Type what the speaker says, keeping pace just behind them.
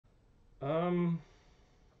Um,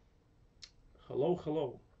 hello.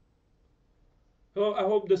 Hello, I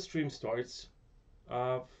hope the stream starts.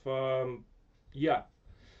 Yeah.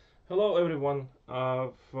 Hello, everyone.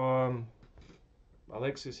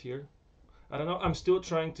 Alexis here. I don't know, I'm still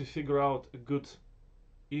trying to figure out a good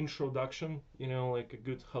introduction, like a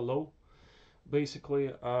good hello,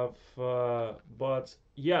 basically. But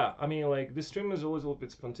yeah, I mean, like, this stream is a little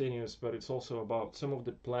bit spontaneous, but it's also about some of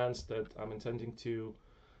the plans that I'm intending to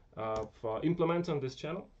implement on this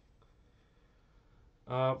channel.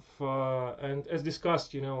 And as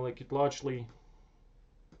discussed, like it largely,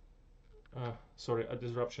 sorry, a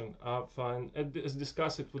disruption. Fine. As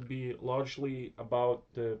discussed, it would be largely about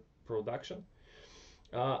the production.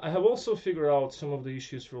 I have also figured out some of the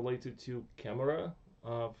issues related to camera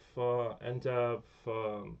and the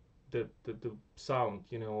sound,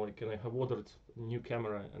 like, and I have ordered new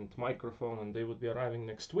camera and microphone, and they would be arriving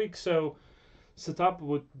next week. So setup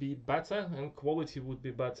would be better and quality would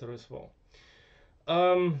be better as well.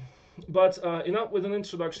 Um, but enough with an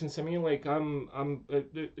introductions. I mean, like,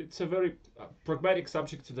 it's a very pragmatic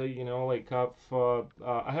subject today. Like,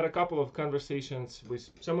 I had a couple of conversations with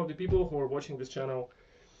some of the people who are watching this channel,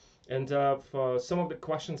 and some of the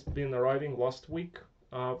questions been arriving last week.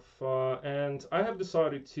 And I have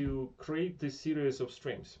decided to create this series of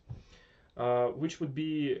streams, which would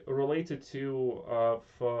be related to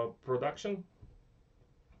production,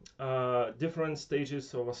 different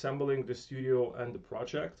stages of assembling the studio and the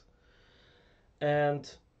project,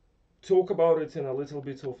 and talk about it in a little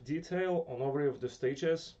bit of detail on every of the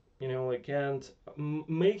stages, like, and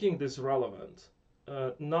making this relevant,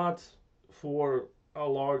 not for a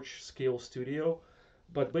large scale studio,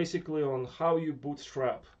 but basically on how you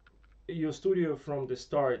bootstrap your studio from the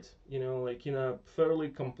start, like in a fairly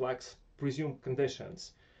complex presumed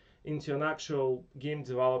conditions, into an actual game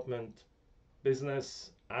development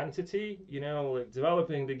business entity, like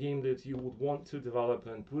developing the game that you would want to develop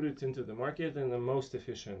and put it into the market in the most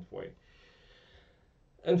efficient way.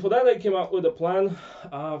 And for that, I came up with a plan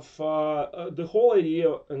of the whole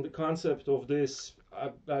idea and the concept of this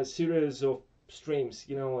series of streams,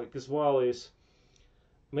 like, as well, is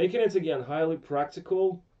making it again highly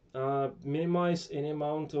practical, minimize any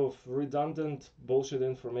amount of redundant bullshit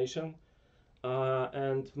information,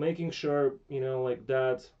 and making sure, like,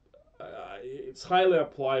 that it's highly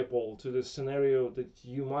applicable to the scenario that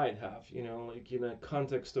you might have, like in a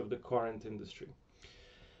context of the current industry.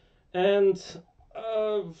 And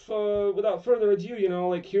without further ado,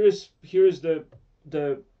 like, here's the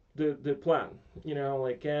plan,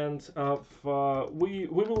 like, and we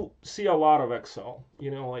will see a lot of Excel,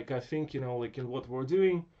 like, I think, like, in what we're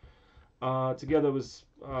doing, together with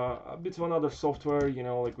a bit of another software,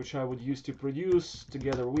 like, which I would use to produce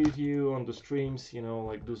together with you on the streams,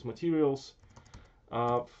 like those materials,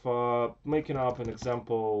 making up an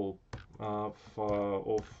example of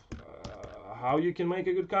how you can make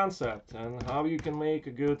a good concept and how you can make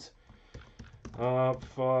a good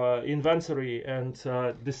inventory and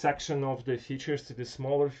dissection of the features to the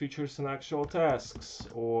smaller features and actual tasks,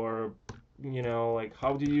 or, like,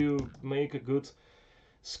 how do you make a good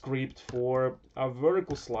script for a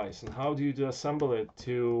vertical slice, and how do you assemble it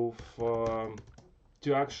to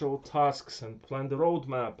actual tasks and plan the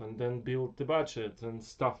roadmap and then build the budget and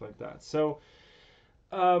stuff like that. So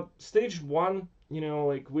stage one,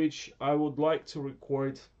 like, which I would like to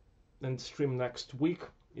record and stream next week,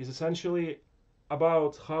 is essentially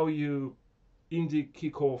about how you indie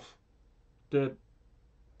kick off the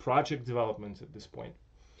project development at this point.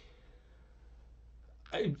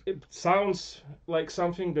 It sounds like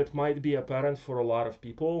something that might be apparent for a lot of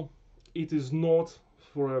people. It is not,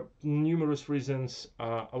 for numerous reasons.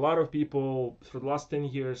 A lot of people for the last 10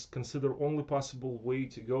 years consider only possible way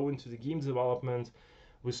to go into the game development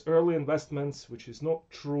with early investments, which is not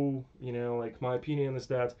true. Like, my opinion is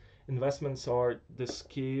that investments are the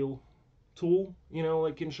scale tool,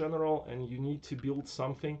 like, in general, and you need to build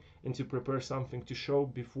something and to prepare something to show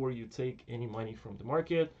before you take any money from the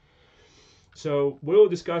market. So we'll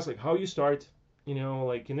discuss, like, how you start,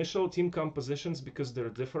 like, initial team compositions, because they're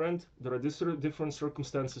different. There are different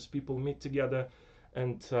circumstances people meet together,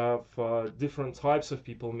 and different types of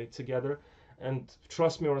people meet together. And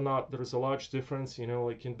trust me or not, there is a large difference,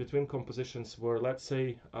 like, in between compositions, where, let's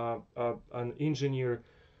say, an engineer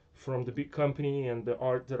from the big company and the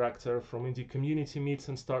art director from indie community meets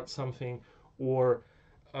and starts something, or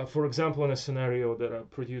for example, in a scenario that a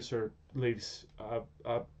producer leaves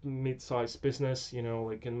a mid-sized business,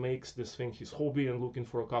 like, and makes this thing his hobby and looking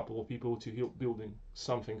for a couple of people to help building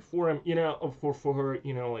something for him, for her,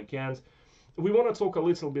 like, and we want to talk a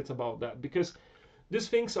little bit about that, because these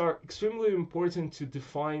things are extremely important to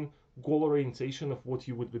define goal orientation of what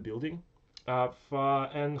you would be building,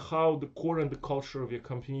 and how the core and the culture of your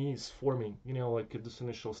company is forming, like at these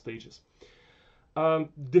initial stages.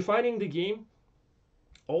 Defining the game,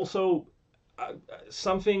 also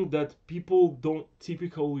something that people don't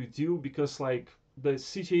typically do, because like the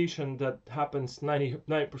situation that happens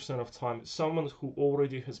 99% of time is someone who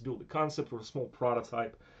already has built a concept or a small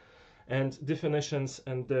prototype, and definitions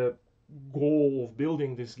and the goal of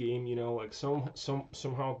building this game, like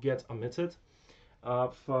somehow get omitted.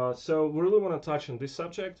 So we really want to touch on this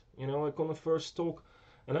subject, like on the first talk,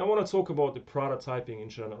 and I want to talk about the prototyping in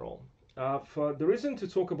general. For the reason to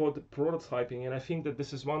talk about the prototyping, and I think that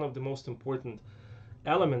this is one of the most important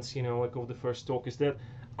elements, like of the first talk, is that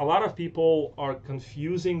a lot of people are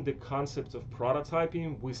confusing the concept of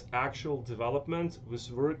prototyping with actual development, with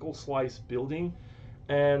vertical slice building,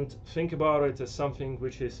 and think about it as something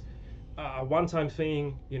which is a one-time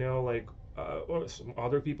thing, or some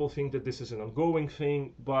other people think that this is an ongoing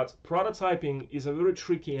thing, but prototyping is a very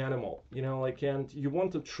tricky animal, and you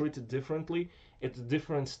want to treat it differently at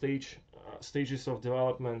different stages of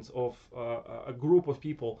development of a group of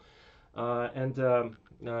people, and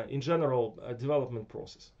in general, a development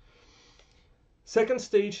process. Second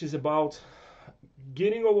stage is about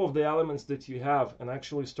getting all of the elements that you have and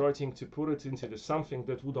actually starting to put it into something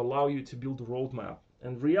that would allow you to build a roadmap.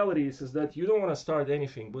 And reality is that you don't want to start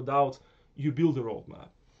anything without you build a roadmap.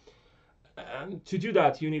 And to do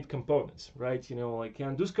that, you need components, right?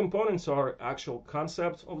 And those components are actual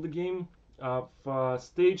concept of the game,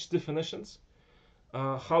 stage definitions,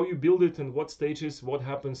 how you build it and what stages, what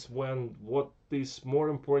happens when, what is more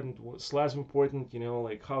important, what's less important,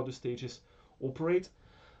 like how the stages operate.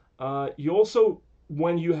 You also,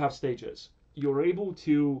 when you have stages, you're able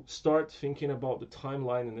to start thinking about the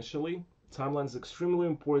timeline initially. Timeline is extremely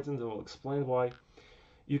important. I will explain why.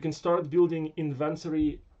 You can start building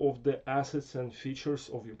inventory of the assets and features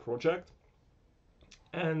of your project.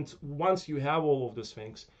 And once you have all of these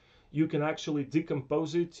things, you can actually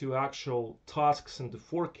decompose it to actual tasks and the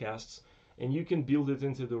forecasts, and you can build it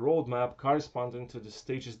into the roadmap corresponding to the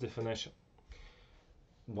stages definition.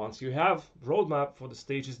 Once you have roadmap for the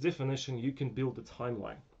stages definition, you can build the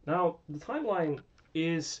timeline. Now, the timeline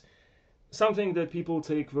is something that people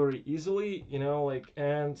take very easily,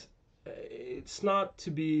 and it's not to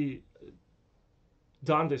be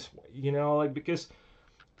done this way, because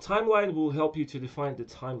timeline will help you to define the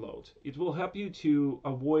time load. It will help you to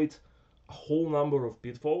avoid a whole number of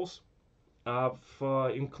pitfalls,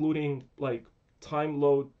 including like time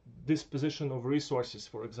load, disposition of resources,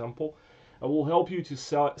 for example. It will help you to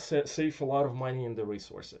save a lot of money in the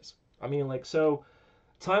resources. So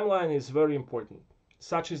timeline is very important,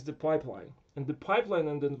 such as the pipeline. And the pipeline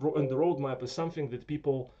and the roadmap is something that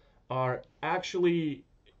people are actually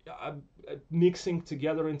mixing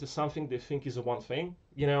together into something they think is a one thing,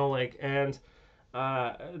 and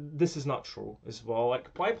this is not true as well.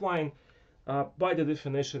 Like pipeline, by the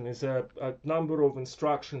definition, is a number of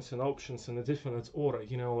instructions and options in a definite order,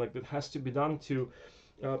 that has to be done to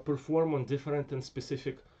perform on different and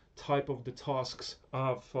specific type of the tasks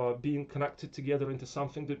of being connected together into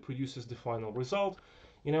something that produces the final result.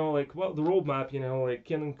 The roadmap,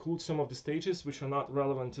 can include some of the stages which are not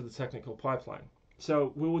relevant to the technical pipeline.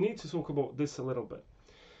 So we will need to talk about this a little bit.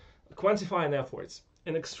 Quantifying efforts,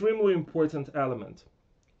 an extremely important element.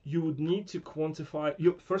 You would need to quantify,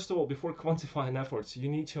 first of all, before quantifying efforts, you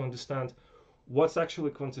need to understand what's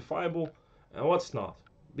actually quantifiable and what's not.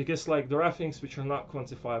 Because there are things which are not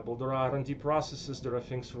quantifiable. There are R&D processes, there are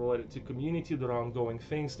things related to community, there are ongoing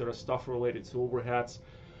things, there are stuff related to overheads.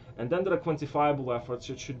 And then there are quantifiable efforts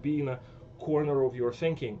that should be in a corner of your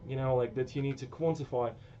thinking, that you need to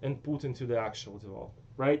quantify and put into the actual development,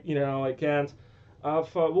 right?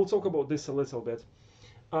 We'll talk about this a little bit.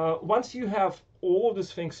 Once you have all of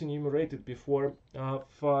these things enumerated before,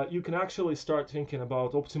 you can actually start thinking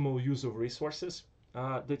about optimal use of resources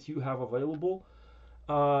that you have available,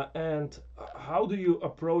 and how do you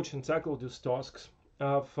approach and tackle these tasks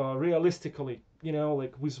realistically,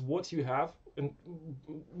 with what you have and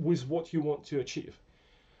with what you want to achieve.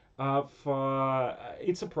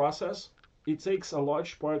 It's a process. It takes a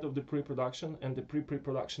large part of the pre-production and the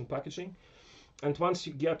pre-production packaging. And once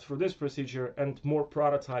you get through this procedure and more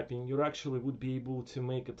prototyping, you actually would be able to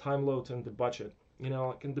make a time load and the budget.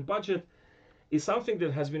 And the budget is something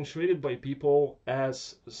that has been treated by people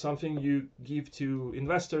as something you give to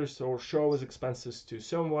investors or show as expenses to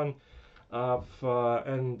someone,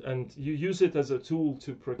 and you use it as a tool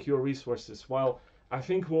to procure resources. While I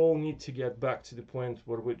think we all need to get back to the point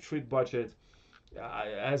where we treat budget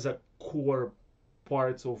as a core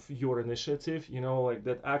part of your initiative,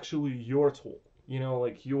 that actually your tool,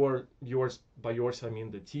 like yours, by yours I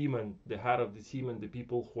mean the team and the head of the team and the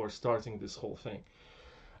people who are starting this whole thing.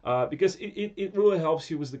 Because it really helps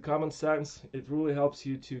you with the common sense. It really helps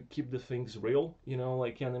you to keep the things real,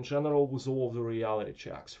 like, and in general with all of the reality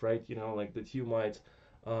checks, right? Like that you might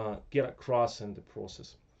get across in the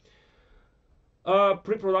process.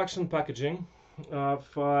 Pre-production packaging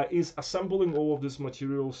is assembling all of these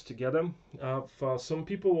materials together. Some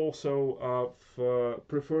people also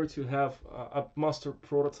prefer to have a master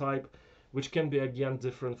prototype, which can be again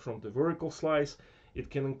different from the vertical slice. It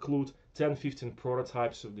can include 10-15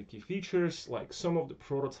 prototypes of the key features, like some of the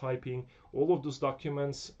prototyping, all of those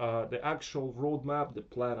documents, the actual roadmap, the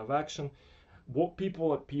plan of action, what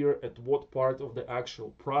people appear at what part of the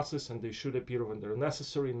actual process, and they should appear when they're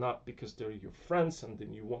necessary, not because they're your friends and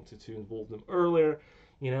then you wanted to involve them earlier,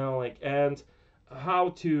 like, and how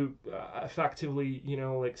to effectively,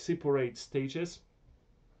 like, separate stages.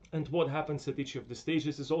 And what happens at each of the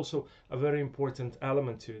stages is also a very important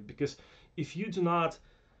element to it, because if you do not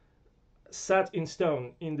set in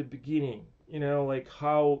stone in the beginning, like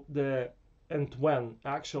how the and when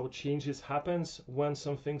actual changes happens, when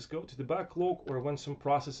some things go to the backlog or when some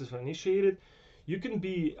processes are initiated, you can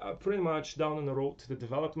be pretty much down on the road to the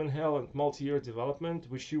development hell and multi-year development,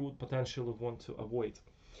 which you would potentially want to avoid.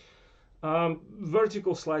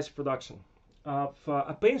 Vertical slice production. For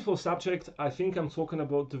a painful subject, I think I'm talking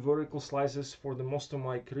about the vertical slices for the most of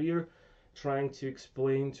my career, trying to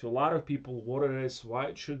explain to a lot of people what it is, why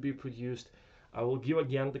it should be produced. I will give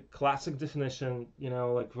again the classic definition,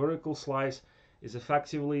 like vertical slice is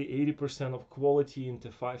effectively 80% of quality into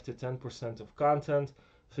 5 to 10% of content.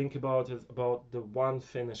 Think about it, about the one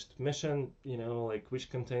finished mission, like which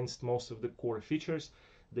contains most of the core features.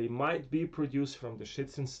 They might be produced from the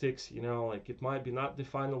shits and sticks, like it might be not the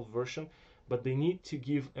final version, but they need to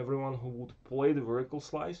give everyone who would play the vertical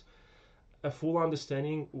slice a full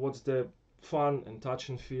understanding what's the fun and touch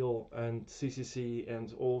and feel and CCC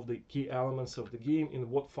and all of the key elements of the game in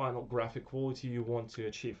what final graphic quality you want to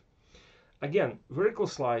achieve. Again, vertical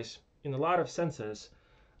slice, in a lot of senses,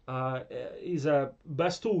 is a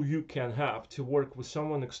best tool you can have to work with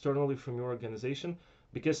someone externally from your organization,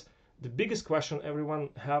 because the biggest question everyone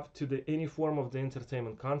have to any form of the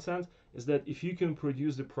entertainment content is that if you can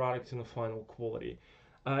produce the product in a final quality.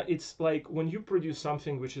 It's like when you produce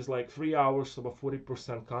something which is like 3 hours of a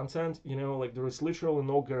 40% content, like there is literally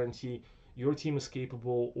no guarantee your team is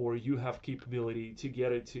capable or you have capability to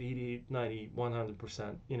get it to 80, 90,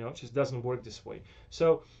 100%. It just doesn't work this way.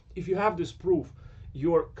 So if you have this proof,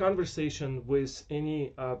 your conversation with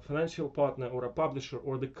any financial partner or a publisher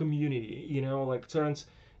or the community, like turns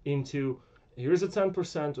into, here's a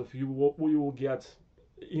 10% of what you will get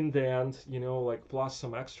in the end, like plus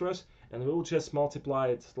some extras, and we'll just multiply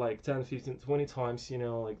it like 10, 15, 20 times,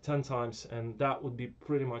 like 10 times, and that would be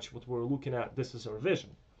pretty much what we're looking at. This is our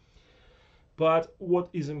vision. But what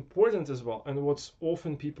is important as well, and what's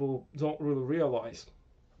often people don't really realize,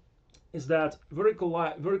 is that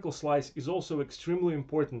vertical slice is also extremely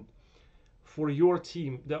important for your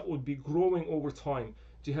team that would be growing over time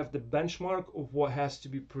to have the benchmark of what has to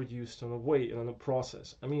be produced on a way and on a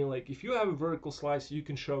process. I mean, like if you have a vertical slice, you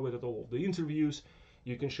can show it at all of the interviews,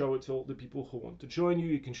 you can show it to all the people who want to join you,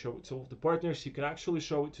 you can show it to all the partners, you can actually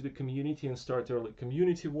show it to the community and start early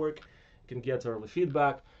community work, you can get early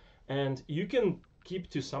feedback, and you can keep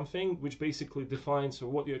to something which basically defines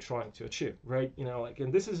what you're trying to achieve, right?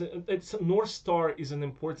 And this is, North Star is an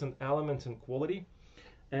important element in quality.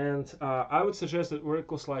 And I would suggest that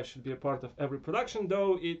vertical slice should be a part of every production,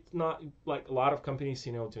 though it's not like a lot of companies,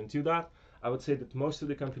 don't do that. I would say that most of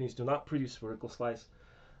the companies do not produce vertical slice,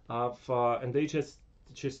 and they just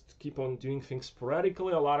keep on doing things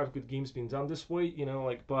sporadically. A lot of good games being done this way,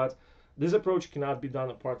 but this approach cannot be done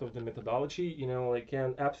a part of the methodology,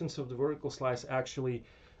 and absence of the vertical slice actually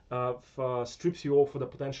strips you off for the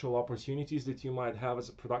potential opportunities that you might have as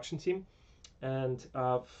a production team, and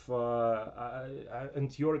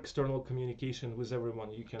your external communication with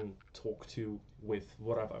everyone you can talk to with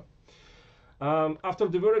whatever. After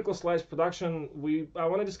the vertical slice production, I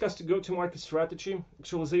want to discuss the go-to-market strategy,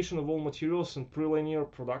 actualization of all materials, and pre-linear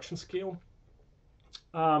production scale.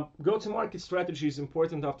 Go-to-market strategy is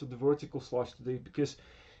important after the vertical slice today because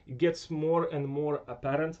it gets more and more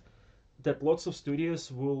apparent that lots of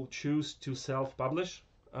studios will choose to self-publish,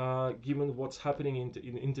 given what's happening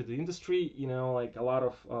into the industry. Like a lot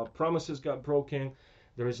of promises got broken.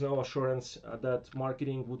 There is no assurance that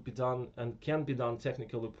marketing would be done and can be done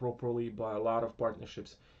technically properly by a lot of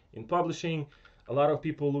partnerships in publishing. A lot of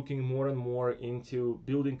people looking more and more into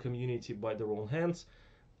building community by their own hands.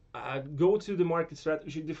 Go to the market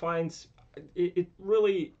strategy defines it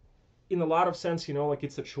really in a lot of sense, like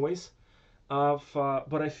it's a choice of,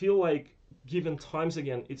 but I feel like given times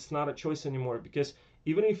again, it's not a choice anymore, because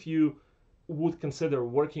even if you would consider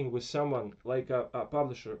working with someone like a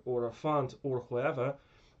publisher or a fund or whoever,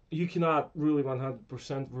 you cannot really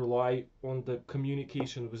 100% rely on the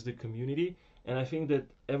communication with the community. And I think that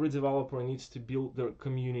every developer needs to build their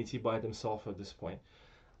community by themselves at this point.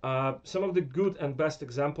 Some of the good and best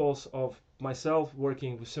examples of myself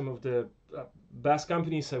working with some of the best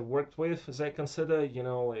companies I've worked with, as I consider,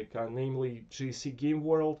 like namely GC Game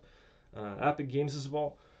World, Epic Games as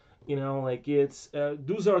well. Like it's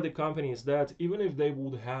those are the companies that even if they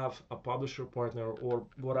would have a publisher partner or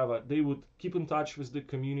whatever, they would keep in touch with the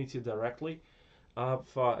community directly.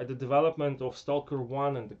 The development of Stalker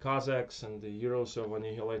 1 and the Kazakhs and the Heroes of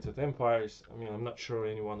Annihilated Empires. I mean, I'm not sure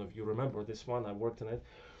any one of you remember this one. I worked in it.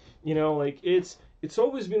 Like it's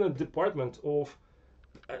always been a department of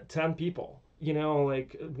 10 people,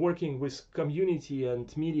 like working with community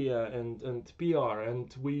and media and PR,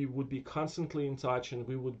 and we would be constantly in touch, and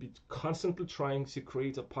we would be constantly trying to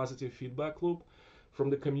create a positive feedback loop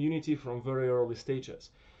from the community from very early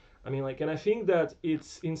stages. I mean, like, and I think that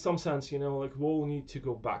it's in some sense, like we'll need to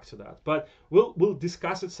go back to that, but we'll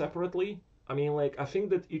discuss it separately. I mean, like, I think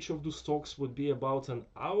that each of those talks would be about an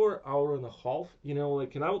hour and a half,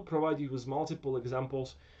 like, and I would provide you with multiple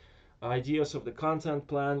examples, ideas of the content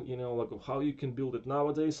plan, like of how you can build it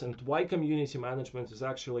nowadays, and why community management is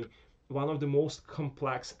actually one of the most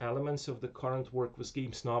complex elements of the current work with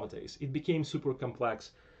games nowadays. It became super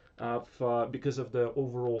complex because of the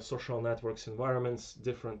overall social networks environments,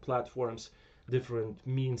 different platforms, different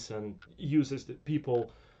means and uses that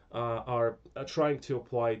people are trying to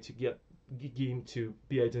apply to get game to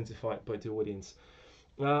be identified by the audience.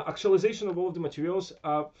 Actualization of all of the materials.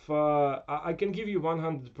 I can give you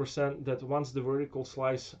 100% that once the vertical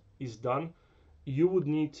slice is done, you would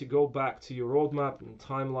need to go back to your roadmap and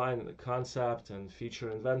timeline and the concept and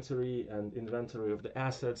feature inventory and inventory of the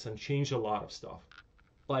assets and change a lot of stuff.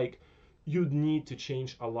 Like, you'd need to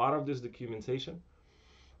change a lot of this documentation,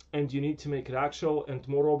 and you need to make it actual, and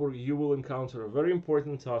moreover, you will encounter a very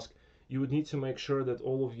important task. You would need to make sure that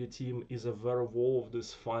all of your team is aware of all of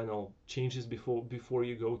these final changes before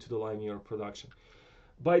you go to the linear production.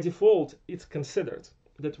 By default, it's considered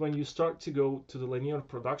that when you start to go to the linear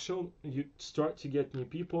production, you start to get new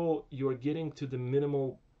people, you're getting to the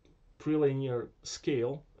minimal pre-linear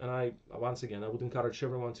scale, and I would encourage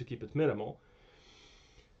everyone to keep it minimal,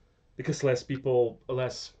 because less people,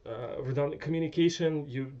 less redundant communication,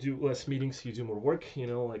 you do less meetings, you do more work,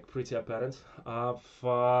 like pretty apparent.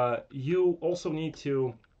 You also need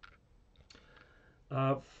to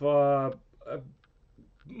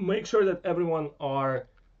make sure that everyone are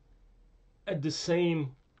at the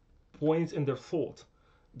same point in their thought,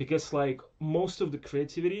 because like most of the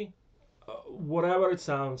creativity, whatever it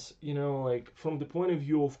sounds, like from the point of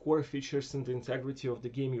view of core features and the integrity of the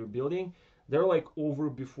game you're building, they're like over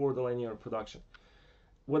before the linear production.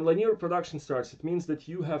 When linear production starts, it means that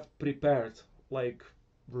you have prepared like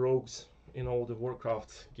rogues in all the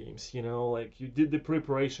Warcraft games, like you did the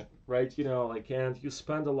preparation, right? And you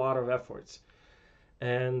spend a lot of efforts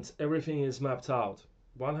and everything is mapped out.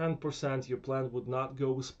 100% your plan would not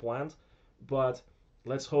go as planned, but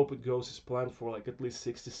let's hope it goes as planned for like at least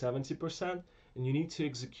 60-70%, and you need to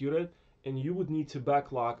execute it, and you would need to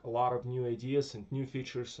backlog a lot of new ideas and new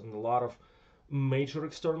features and a lot of major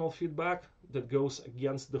external feedback that goes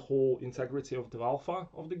against the whole integrity of the alpha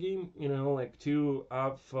of the game, like to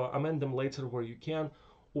amend them later where you can,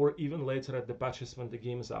 or even later at the patches when the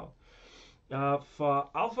game is out.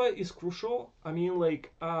 Alpha is crucial. I mean,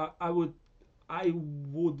 like, I would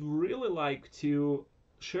really like to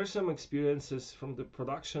share some experiences from the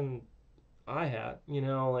production I had,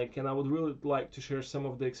 like, and I would really like to share some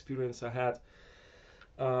of the experience I had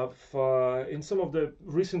in some of the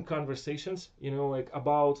recent conversations, like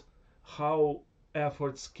about how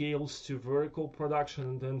effort scales to vertical production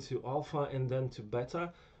and then to alpha and then to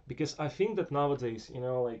beta. Because I think that nowadays,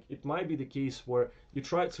 like it might be the case where you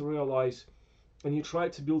try to realize and you try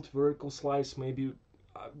to build vertical slice, maybe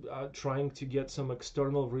trying to get some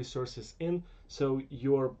external resources in, so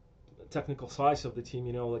your technical size of the team,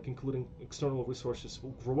 like including external resources,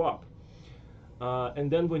 will grow up.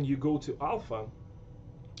 And then when you go to alpha,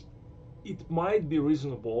 it might be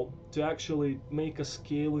reasonable to actually make a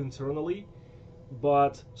scale internally,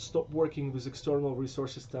 but stop working with external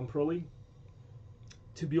resources temporarily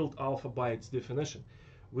to build alpha by its definition,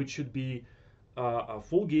 which should be a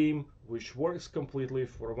full game which works completely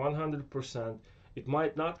for 100%. It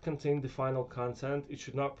might not contain the final content. It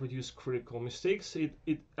should not produce critical mistakes.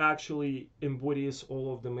 It actually embodies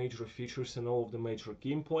all of the major features and all of the major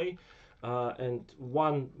gameplay. and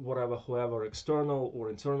one whoever external or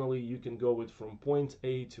internally, you can go with from point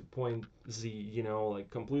A to point Z, like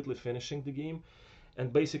completely finishing the game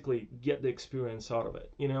and basically get the experience out of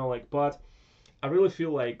it, like. But I really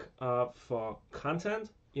feel like for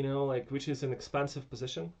content, like, which is an expensive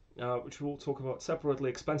position, which we'll talk about separately,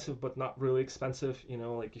 expensive but not really expensive,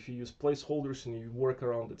 like if you use placeholders and you work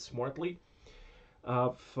around it smartly,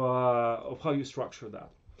 of how you structure that.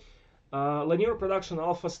 Linear production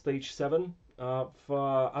alpha stage 7.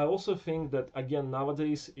 I also think that again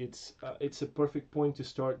nowadays it's a perfect point to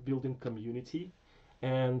start building community,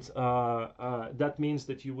 and that means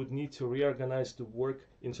that you would need to reorganize the work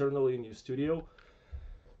internally in your studio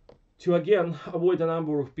to again avoid a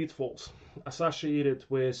number of pitfalls associated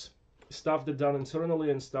with stuff that done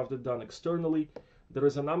internally and stuff that done externally. There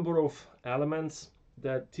is a number of elements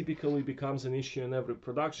that typically becomes an issue in every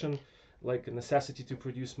production, like a necessity to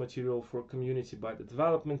produce material for community by the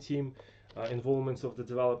development team, involvement of the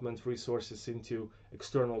development resources into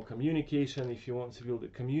external communication if you want to build a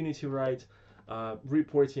community right,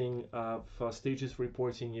 reporting for stages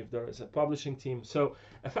reporting if there is a publishing team. So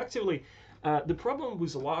effectively, the problem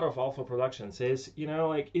with a lot of alpha productions is,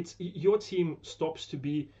 like it's your team stops to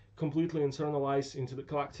be completely internalized into the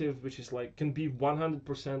collective, which is like can be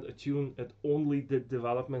 100% attuned at only the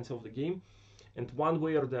development of the game. And one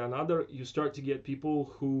way or the another, you start to get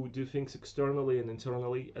people who do things externally and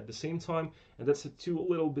internally at the same time, and that's two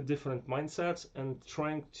little bit different mindsets, and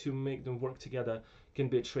trying to make them work together can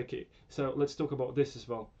be tricky. So let's talk about this as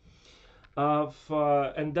well.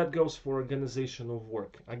 And that goes for organization of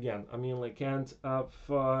work again. I mean, like, and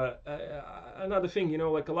another thing,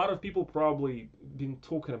 like a lot of people probably been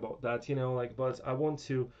talking about that, like, but I want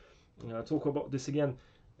to talk about this again.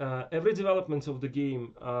 Every development of the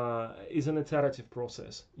game is an iterative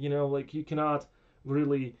process. Like you cannot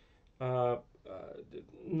really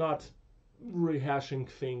not rehashing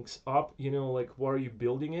things up. Like why are you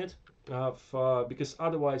building it? Because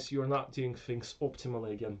otherwise you're not doing things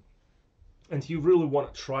optimally again. And you really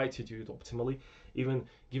want to try to do it optimally, even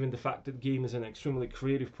given the fact that game is an extremely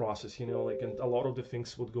creative process. Like, and a lot of the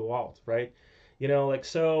things would go out, right? Like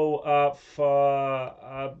so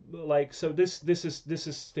like so this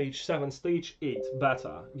is stage 7. Stage 8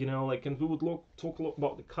 beta, like, and we would talk a lot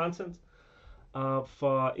about the content of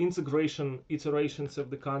integration, iterations of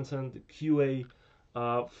the content, the QA,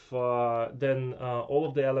 then all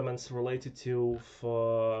of the elements related to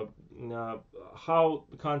how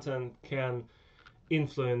the content can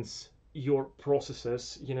influence your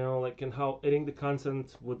processes, like, and how adding the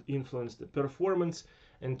content would influence the performance,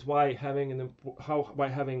 and why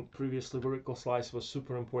having previously vertical slice was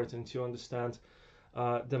super important to understand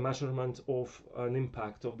the measurement of an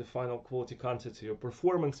impact of the final quality content to your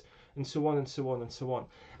performance, and so on and so on and so on.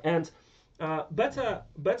 And beta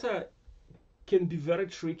can be very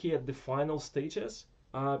tricky at the final stages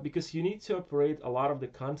because you need to operate a lot of the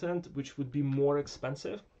content which would be more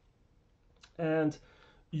expensive, and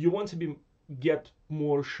you want to get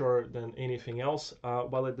more sure than anything else,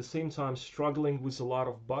 while at the same time struggling with a lot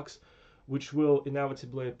of bugs which will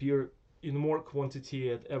inevitably appear in more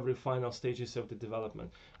quantity at every final stages of the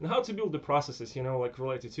development. And how to build the processes, like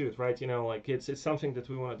related to it, right? Like it's something that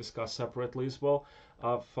we want to discuss separately as well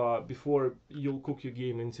before you'll cook your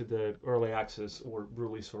game into the early access or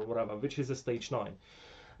release or whatever, which is a stage 9.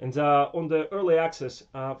 And on the early access,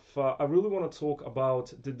 I really want to talk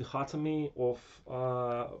about the dichotomy of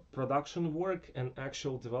production work and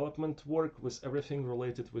actual development work, with everything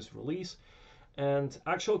related with release and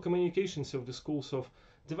actual communications of the schools of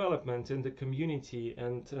development in the community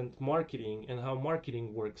and marketing, and how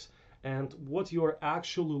marketing works, and what you are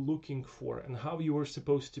actually looking for, and how you are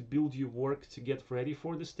supposed to build your work to get ready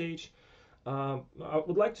for the stage. I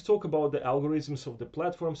would like to talk about the algorithms of the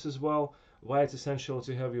platforms as well, why it's essential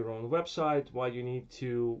to have your own website, why you need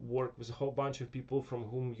to work with a whole bunch of people from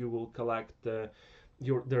whom you will collect their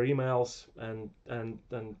emails and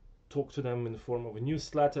talk to them in the form of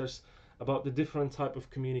newsletters, about the different type of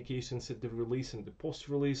communications at the release and the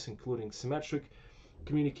post-release, including symmetric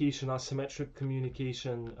communication, asymmetric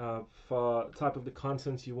communication, type of the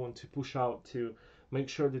content you want to push out to make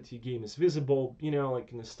sure that your game is visible,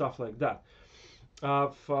 like, stuff like that.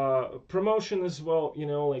 Promotion as well,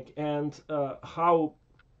 like, and how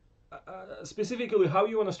specifically how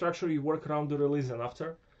you want to structure your work around the release and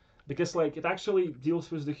after, because like it actually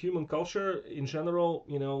deals with the human culture in general,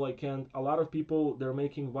 like, and a lot of people, they're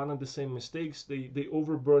making one and the same mistakes. They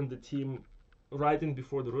overburn the team right in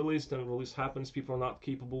before the release. Then release happens, people are not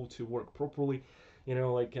capable to work properly,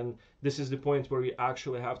 And this is the point where you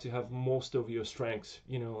actually have to have most of your strengths,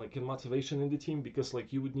 in motivation in the team, because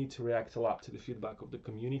like you would need to react a lot to the feedback of the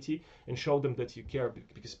community and show them that you care,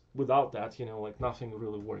 because without that, nothing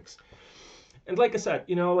really works. And like I said,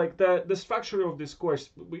 like the structure of this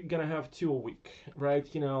course, we're gonna have 2 a week, right?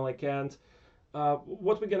 And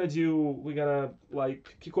what we're gonna do, we're gonna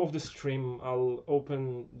like kick off the stream. I'll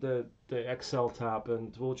open the Excel tab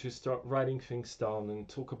and we'll just start writing things down and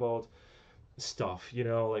talk about stuff,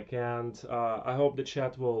 and I hope the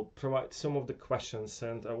chat will provide some of the questions,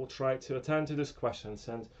 and I will try to attend to these questions,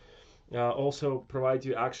 and also provide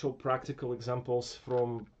you actual practical examples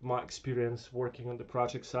from my experience working on the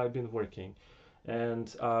projects I've been working.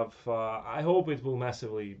 And I hope it will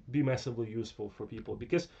be massively useful for people,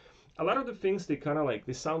 because a lot of the things, they kind of like,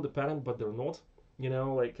 they sound dependent, but they're not,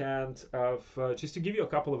 and just to give you a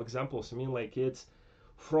couple of examples, I mean, like, it's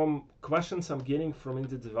from questions I'm getting from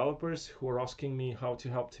indie developers who are asking me how to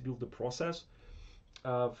help to build the process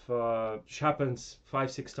of which happens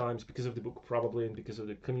 5-6 times because of the book, probably, and because of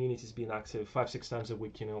the communities being active 5-6 times a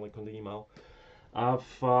week, like on the email. Of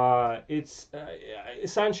It's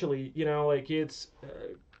essentially, like, it's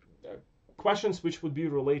questions which would be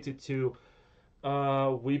related to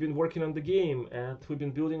we've been working on the game, and we've been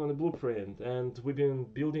building on the blueprint, and we've been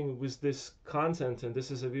building with this content, and this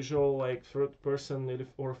is a visual, like, third person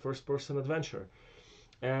or first person adventure,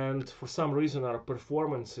 and for some reason our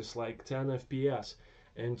performance is like 10 FPS,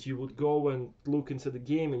 and you would go and look into the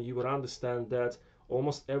game and you would understand that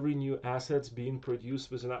almost every new asset's being produced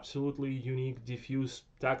with an absolutely unique diffuse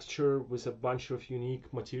texture with a bunch of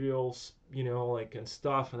unique materials, and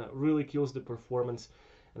stuff, and it really kills the performance.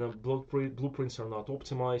 And blueprints are not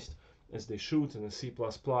optimized as they should in a C++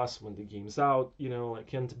 when the game's out,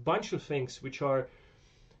 and a bunch of things which are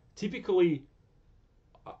typically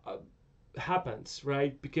happens,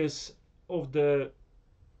 right? Because of the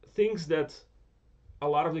things that a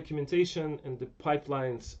lot of documentation and the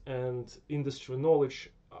pipelines and industry knowledge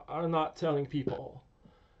are not telling people.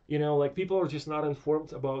 Like, people are just not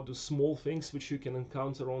informed about the small things which you can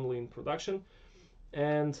encounter only in production,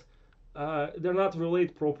 and they're not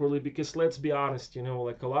relayed properly, because let's be honest,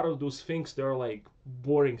 like, a lot of those things, they're like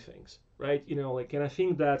boring things, right? And I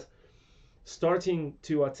think that starting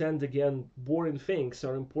to attend again boring things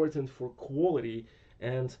are important for quality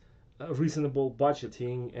and reasonable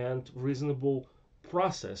budgeting and reasonable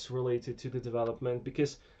process related to the development,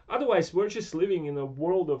 because otherwise we're just living in a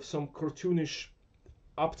world of some cartoonish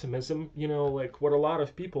optimism, like what a lot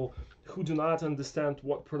of people who do not understand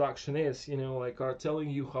what production is, like, are telling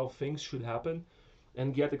you how things should happen,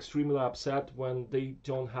 and get extremely upset when they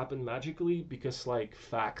don't happen magically, because, like,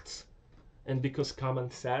 facts and because common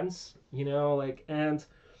sense, and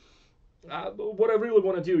what I really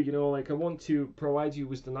want to do, like, I want to provide you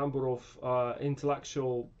with the number of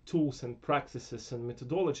intellectual tools and practices and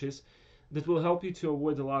methodologies that will help you to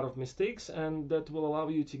avoid a lot of mistakes, and that will allow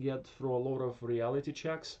you to get through a lot of reality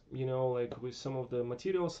checks, like, with some of the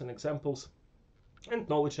materials and examples and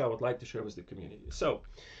knowledge I would like to share with the community. So,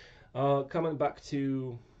 coming back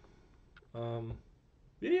to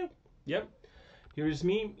video, yeah. Here's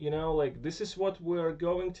me, like, this is what we're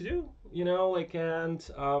going to do, like, and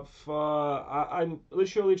I'm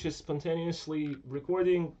literally just spontaneously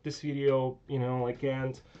recording this video, like,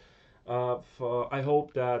 and I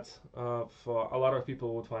hope that a lot of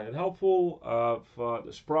people would find it helpful.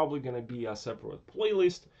 There's probably going to be a separate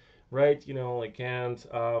playlist, right? Like, and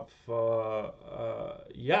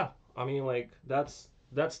yeah, I mean, like, that's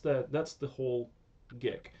the whole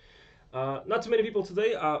gig. Not too many people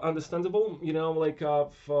today, understandable, like,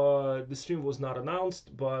 the stream was not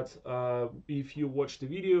announced, but if you watch the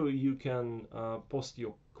video, you can post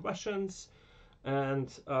your questions, and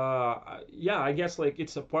yeah, I guess, like,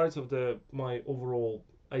 it's a part of my overall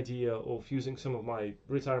idea of using some of my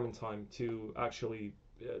retirement time to actually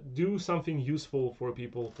do something useful for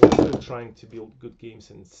people who are still trying to build good games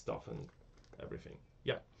and stuff and everything.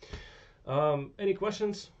 Yeah. Any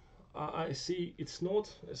questions? I see it's not.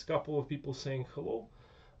 There's a couple of people saying hello.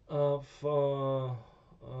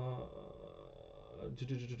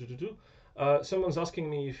 Someone's asking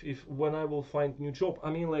me if when I will find new job. I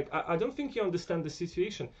mean, like, I don't think you understand the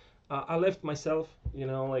situation. I left myself,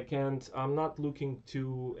 like, and I'm not looking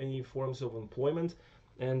to any forms of employment.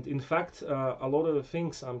 And in fact, a lot of the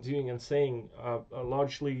things I'm doing and saying are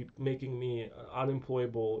largely making me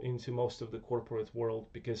unemployable into most of the corporate world,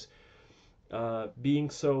 because being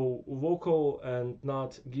so vocal and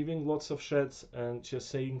not giving lots of shits and just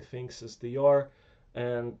saying things as they are,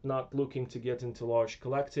 and not looking to get into large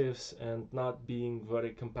collectives, and not being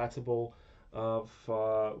very compatible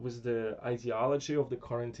with the ideology of the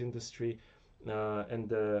current industry, and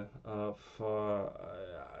the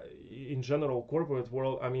in general corporate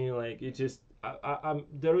world. I mean, like it just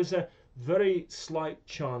there is a very slight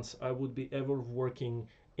chance I would be ever working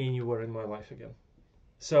anywhere in my life again.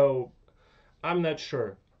 So I'm not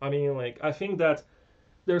sure. I mean, like I think that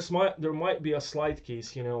there might be a slight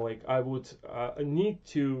case, like I would need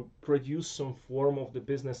to produce some form of the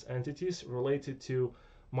business entities related to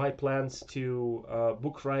my plans to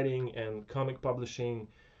book writing and comic publishing,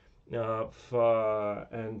 and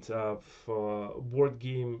for board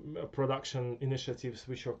game production initiatives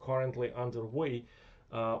which are currently underway,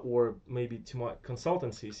 or maybe to my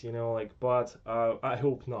consultancies, like, but I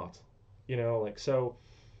hope not, like so.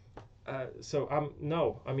 So I'm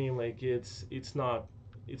no, I mean like it's not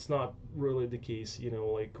really the case,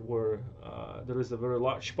 like where there is a very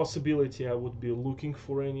large possibility I would be looking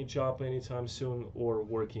for any job anytime soon or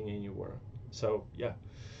working anywhere. So yeah,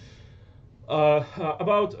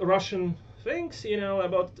 about Russian things,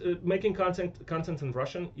 about making content in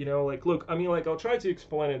Russian, like look, I mean like I'll try to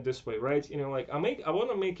explain it this way, right? Like I want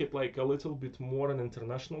to make it like a little bit more an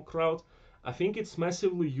international crowd. I think it's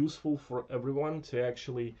massively useful for everyone to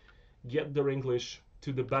actually get their English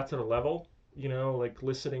to the better level, like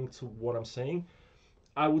listening to what I'm saying.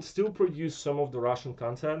 I would still produce some of the Russian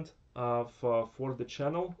content for the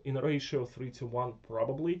channel in a ratio 3-1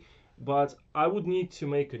 probably, but I would need to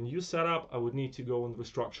make a new setup. I would need to go and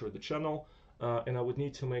restructure the channel, and I would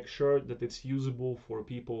need to make sure that it's usable for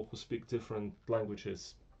people who speak different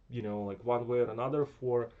languages, like one way or another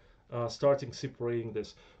for starting separating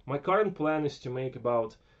this. My current plan is to make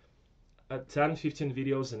about 10-15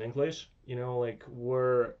 videos in English, like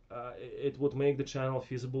where it would make the channel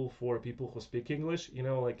feasible for people who speak English,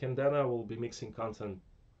 like, and then I will be mixing content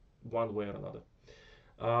one way or another.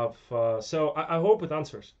 So I hope it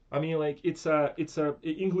answers. I mean, like it's a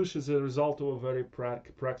English is a result of a very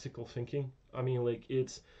practical thinking. I mean, like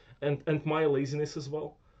and my laziness as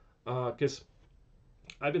well, because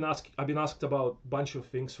I've been asked about a bunch of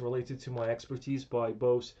things related to my expertise by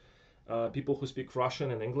both people who speak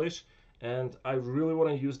Russian and English, and I really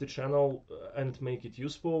want to use the channel and make it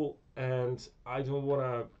useful, and I don't want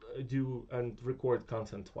to do and record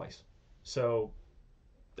content twice. So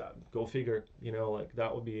go figure, like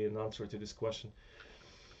that would be an answer to this question.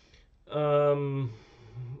 Um,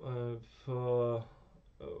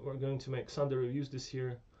 we're going to make Sunday reviews this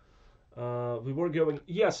year. We were going,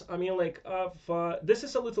 yes, I mean, like, this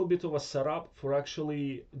is a little bit of a setup for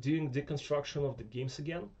actually doing deconstruction of the games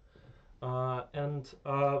again. And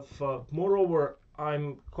moreover,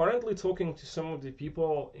 I'm currently talking to some of the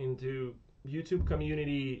people in the YouTube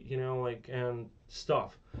community, like, and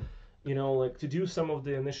stuff, like to do some of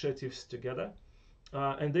the initiatives together.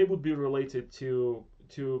 And they would be related to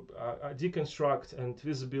deconstruct and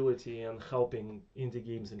visibility and helping indie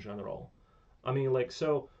games in general. I mean, like,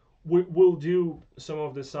 so we'll do some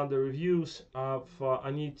of the Sunday reviews.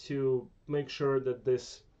 I need to make sure that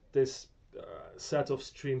this set of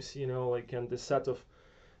streams, like, and the set of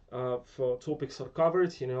for topics are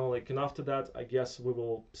covered, like, and after that, I guess we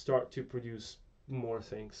will start to produce more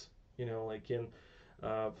things, like in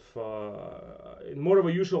more of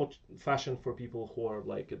a usual fashion for people who are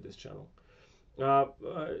like at this channel. Uh,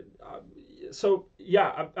 uh, so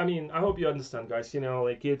yeah, I mean, I hope you understand, guys.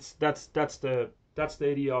 Like that's the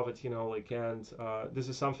idea of it. Like, and this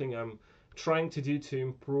is something I'm trying to do to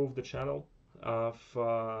improve the channel,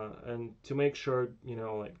 and to make sure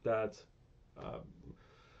like that uh,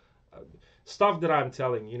 uh, stuff that I'm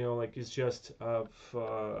telling, like is just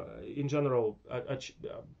in general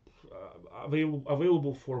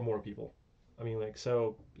available for more people. I mean, like,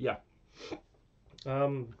 so yeah.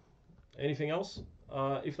 Um, Anything else?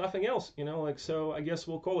 If nothing else, like, so I guess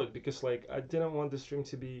we'll call it, because like I didn't want the stream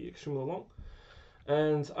to be extremely long,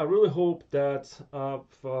 and I really hope that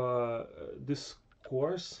this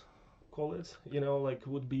course, call it, like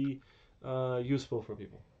would be useful for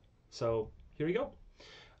people. So here you go.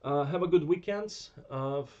 Have a good weekend.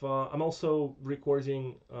 I'm also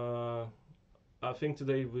recording, I think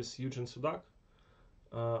today with Eugene Sudak,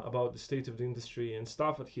 about the state of the industry and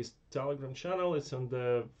stuff at his Telegram channel. It's on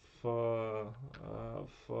the for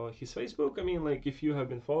his Facebook. I mean, like, if you have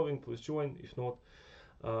been following, please join. If not,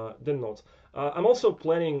 then not. I'm also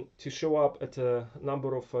planning to show up at a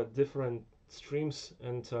number of different streams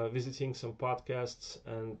and visiting some podcasts,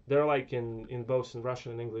 and they're like in both in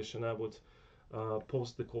Russian and English, and I would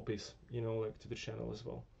post the copies, like to the channel as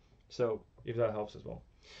well. So if that helps as well.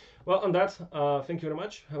 Well, on that, thank you very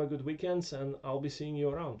much. Have a good weekend, and I'll be seeing you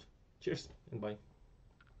around. Cheers and bye.